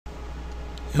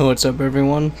Yo, what's up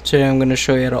everyone? Today I'm going to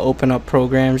show you how to open up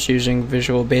programs using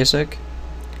Visual Basic.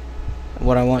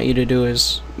 What I want you to do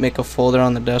is make a folder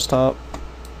on the desktop,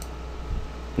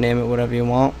 name it whatever you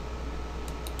want.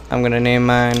 I'm going to name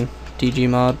mine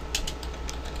DGMod,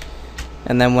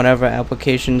 and then whatever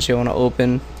applications you want to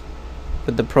open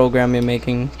with the program you're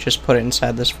making, just put it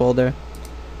inside this folder.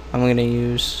 I'm going to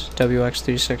use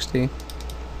WX360,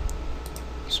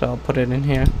 so I'll put it in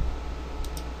here.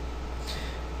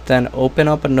 Then open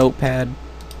up a notepad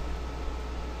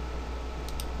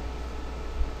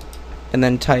and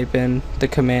then type in the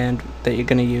command that you're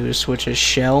going to use, which is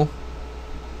shell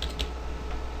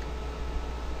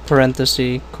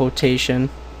parenthesis quotation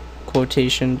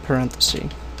parenthesis.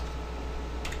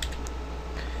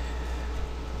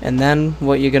 And then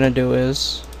what you're going to do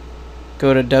is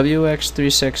go to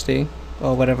WX360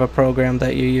 or whatever program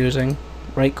that you're using,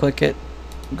 right click it,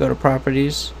 go to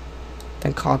properties,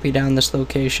 then copy down this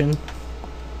location,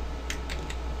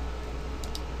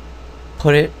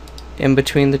 put it in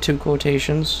between the two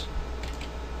quotations,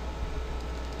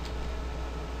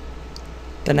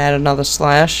 then add another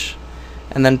slash,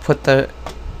 and then put the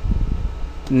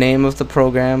name of the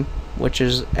program, which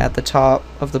is at the top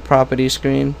of the property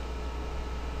screen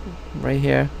right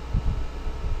here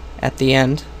at the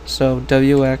end, so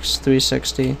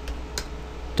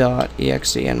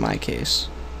WX360.exe in my case.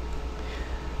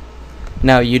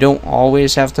 Now, you don't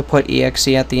always have to put exe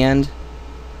at the end,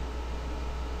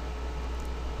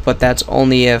 but that's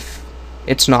only if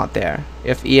it's not there.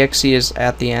 If exe is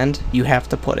at the end, you have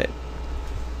to put it.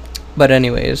 But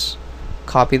anyways,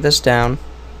 copy this down,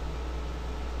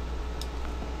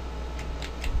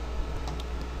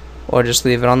 or just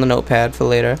leave it on the notepad for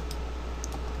later,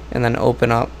 and then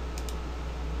open up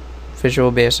Visual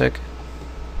Basic,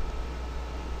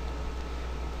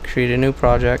 create a new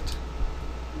project,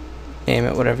 name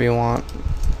it whatever you want,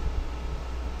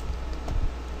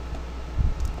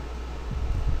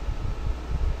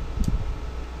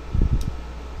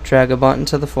 drag a button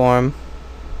to the form,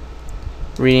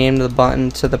 rename the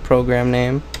button to the program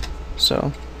name,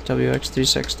 so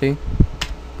WX360,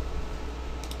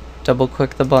 double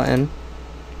click the button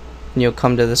and you'll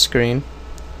come to the screen,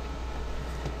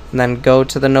 and then go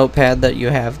to the notepad that you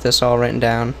have this all written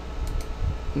down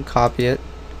and copy it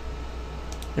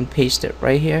and paste it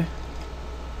right here.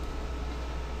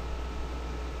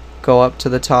 Go up to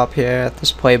the top here at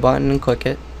this play button and click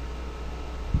it,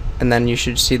 and then you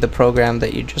should see the program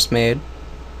that you just made.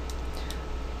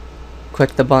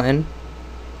 Click the button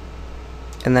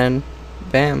and then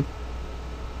bam,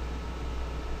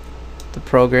 the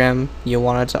program you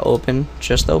wanted to open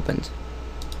just opened.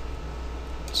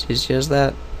 It's easy as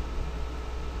that.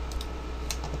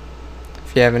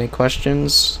 If you have any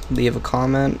questions, leave a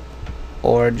comment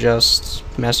or just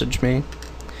message me.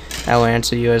 I'll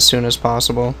answer you as soon as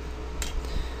possible.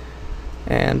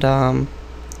 And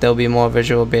there'll be more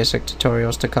Visual Basic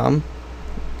tutorials to come.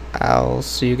 I'll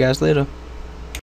see you guys later.